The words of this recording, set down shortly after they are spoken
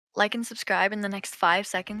Like and subscribe in the next 5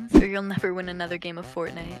 seconds, or you'll never win another game of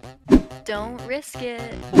Fortnite. Don't risk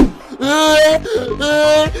it.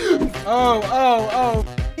 Oh.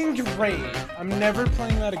 Great. I'm never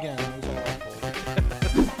playing that again. It was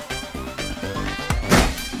awful.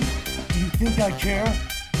 Do you think I care?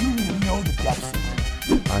 You don't even know the depths of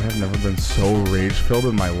it. I have never been so rage-filled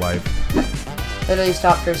in my life. Literally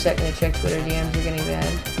stopped for a second to check Twitter DMs are getting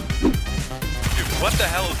banned. Dude, what the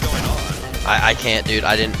hell is going on? I can't, dude.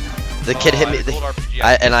 I didn't. The kid hit me.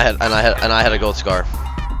 I had a gold scar.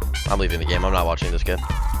 I'm leaving the game. I'm not watching this kid.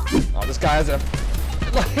 Oh, this guy has a.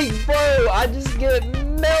 Like, bro, I just get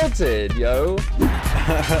melted, yo.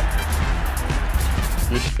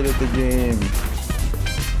 You're shit at the game.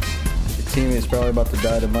 Your teammate's probably about to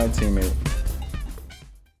die to my teammate.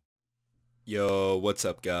 Yo, what's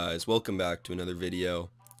up guys? Welcome back to another video.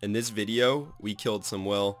 In this video, we killed some,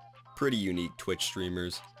 well, pretty unique Twitch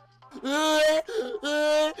streamers.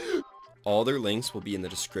 All their links will be in the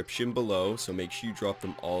description below, so make sure you drop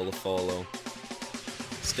them all a follow.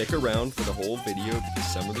 Stick around for the whole video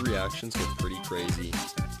because some of the reactions get pretty crazy.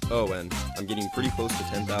 Oh, and I'm getting pretty close to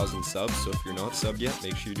 10,000 subs, so if you're not subbed yet,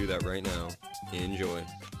 make sure you do that right now. Enjoy.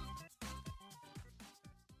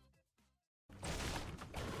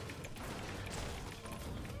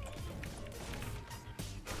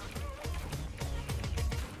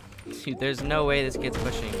 Dude, there's no way this kid's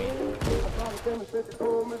pushing me.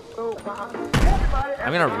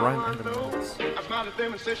 I'm gonna run out of bullets.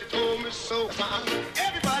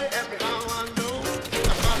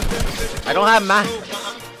 I don't have my.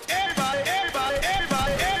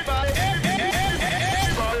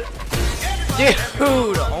 Dude,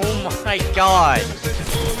 oh my god. Oh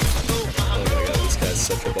my god, this guy's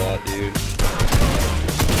such a bot, dude.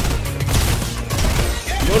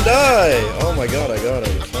 Don't die! Oh my god, I got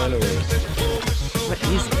him, finally. But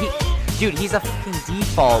dude, he's a fucking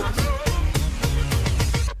default.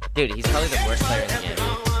 Dude, he's probably the worst player in the game.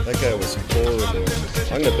 That guy was horrible.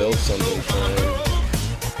 I'm gonna build something for him.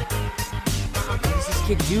 What is this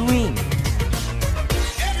kid doing?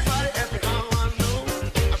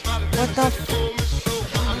 What the f-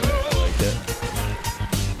 I like it.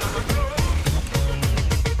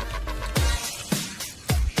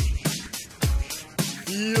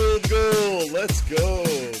 Field goal! Let's go!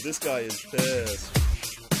 This guy is pissed.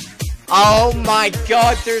 Oh my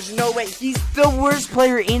god, there's no way. He's the worst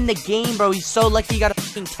player in the game, bro. He's so lucky he got a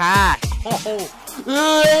fucking cat. Oh.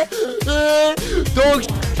 Dog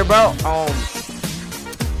shit, bro.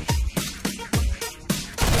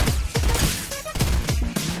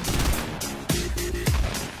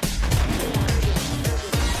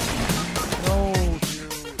 No,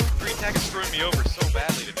 dude. Green tag is screwing me over so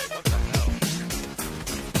badly today. What the hell?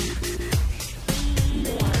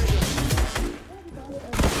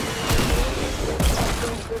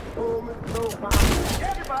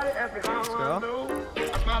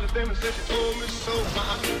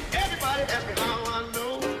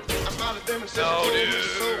 Let's go. No, dude.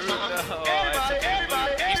 No.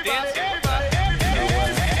 He's dancing.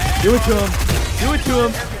 Do it to him. Do it to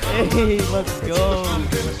him. Hey, let's go.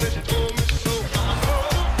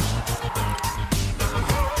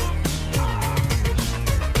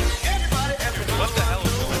 What the hell is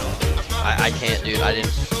going on? I can't, dude. I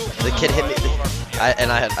didn't. The kid hit me. I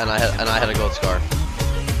had a gold scar.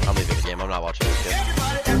 I'm leaving the game. I'm not watching this kid.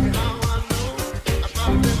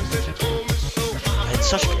 I had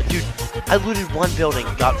such dude. I looted one building,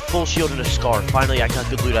 got full shield and a scar. Finally, I got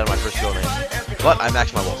good loot out of my first building. But I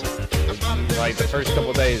maxed my walls. Like the first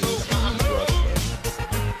couple days is rough, bro.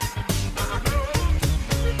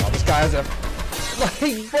 Oh, this guy has a.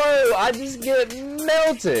 Like, bro, I just get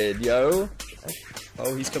melted, yo.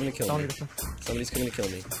 Oh, he's coming to kill me. Somebody's coming to kill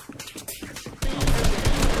me.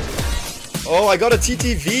 Oh, I got a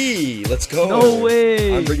TTV! Let's go! No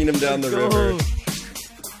way! I'm bringing him down the river.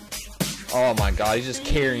 Oh my god, he's just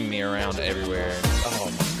carrying me around everywhere. Oh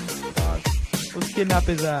my god. Let's kidnap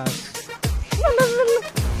his ass.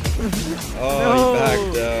 Oh, No. he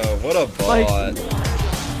backed out. What a bot.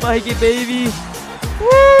 Spike it, baby.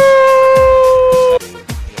 Woo!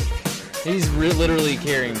 He's literally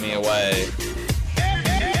carrying me away.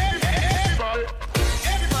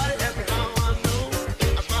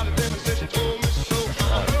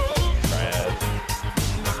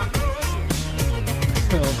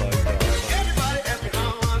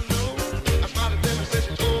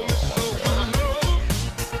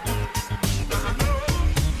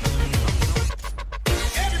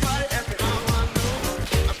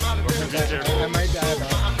 I might die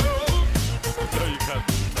about No, you can't.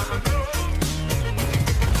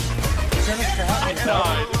 it.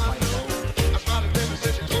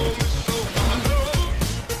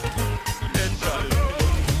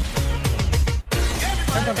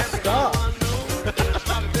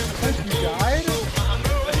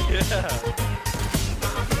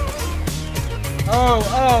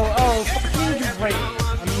 oh, fucking great.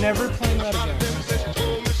 I'm never playing that again.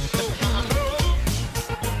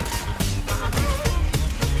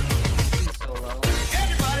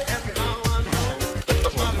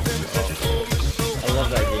 I love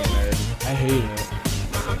that game, man. I hate it.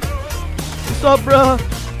 What's up, bro?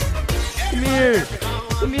 Come here.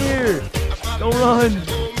 Come here. Don't run.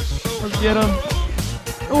 Let's get him.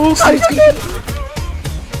 Oh,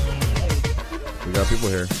 we got people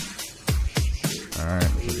here. Alright,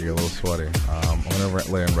 so you get a little sweaty. I'm gonna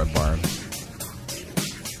lay in red barn.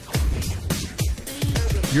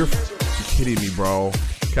 You're kidding me, bro.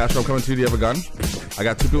 Castro, I'm coming to you. Do you have a gun? I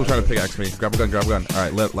got two people trying to pickaxe me. Grab a gun, grab a gun.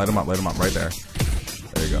 Alright, light them up, right there.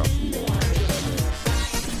 There you go.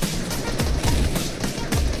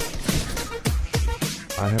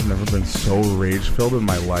 I have never been so rage-filled in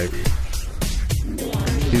my life.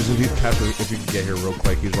 Castro, if you can get here real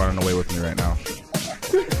quick, he's running away with me right now.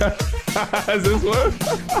 Is this one?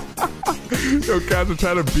 Yo, Castro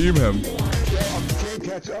trying to beam him. Can't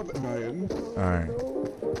catch up, man. Alright.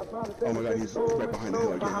 Oh my god, he's right behind the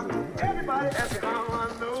hill again.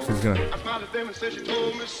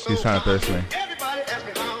 He's trying to thirst me.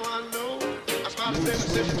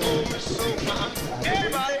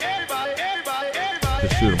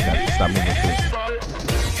 Just shoot him, Castro. Stop moving, please.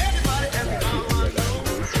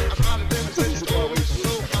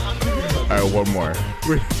 Alright, one more.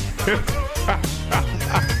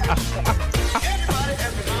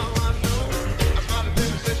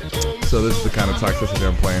 So this is the kind of toxicity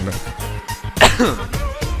I'm playing.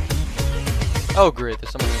 Oh great,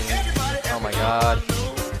 there's someone in here. Oh my god.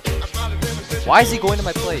 Why is he going to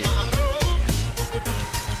my place?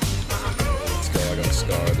 Let's go, I got a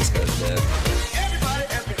scar. This guy's dead.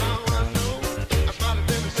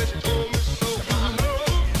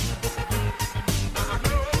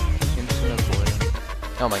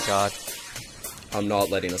 Oh my god. I'm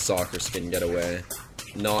not letting a soccer skin get away.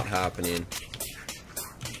 Not happening.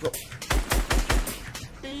 Bro.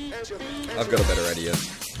 I've got a better idea.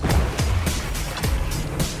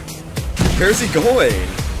 Where's he going?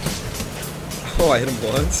 Oh, I hit him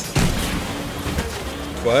once.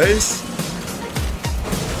 Twice.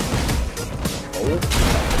 Oh.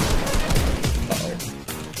 Uh-oh.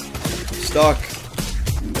 Stuck.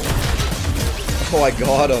 Oh, I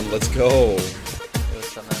got him. Let's go.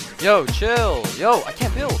 Yo, chill! Yo, I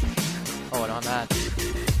can't build! Oh, and on that.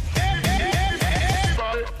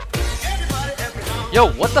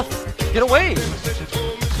 Yo, what the f- Get away!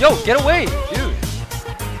 Yo, get away, dude!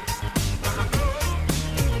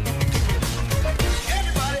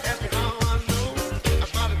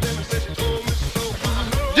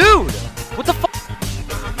 Dude! What the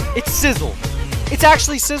f- It's Sizl! It's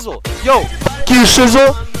actually Sizl! Yo! F you,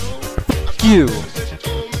 Sizl! F you!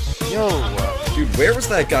 Yo! Dude, where was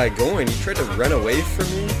that guy going? He tried to run away from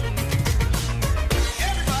me?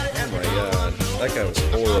 Oh my god. That guy was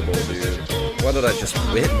horrible, dude. What did I just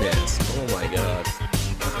witness? Oh my god.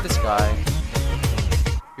 This guy.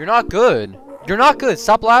 You're not good. You're not good.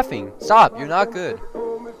 Stop laughing. Stop. You're not good.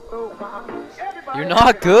 You're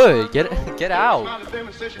not good. Get out.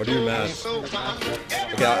 What are you mad?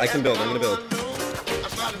 Okay, I can build. I'm gonna build.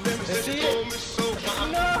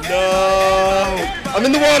 No! I'm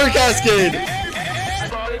in the water cascade!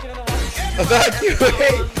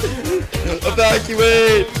 Evacuate!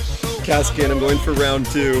 Evacuate! Cascade, I'm going for round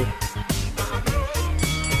 2.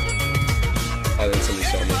 Oh, then somebody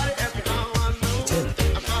saw me. It's him.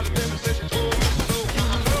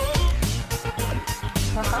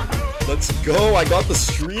 Let's go! I got the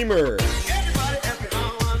streamer!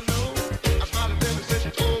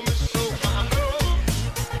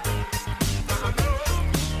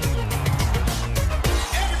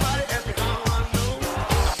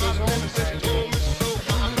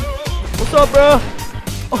 What's up, bro?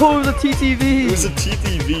 Oh, it was a TTV. It was a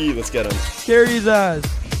TTV. Let's get him. Carry his ass.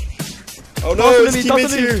 Oh no, his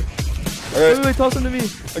teammate's here. Alright. Wait, toss him to me.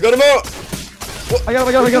 I got him out. What? I got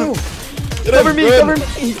him. Get Cover him, me, run. cover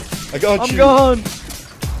me. I got I'm you. gone.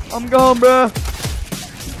 I'm gone, bro.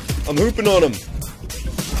 I'm hooping on him.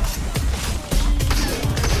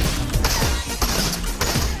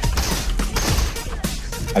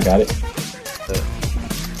 I got it.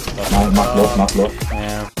 Not low.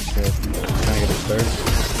 Yeah, good. Trying to get it third.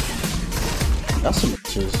 That's some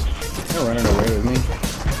bitches. They're running away with me.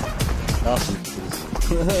 That's some bitches.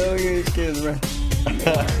 Look at these kids, bro.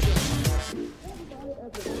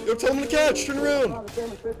 Yo, tell him to catch. Turn around.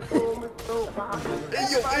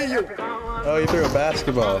 Hey yo. Oh, you threw a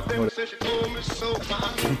basketball.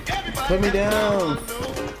 Put me down.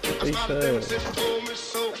 They should.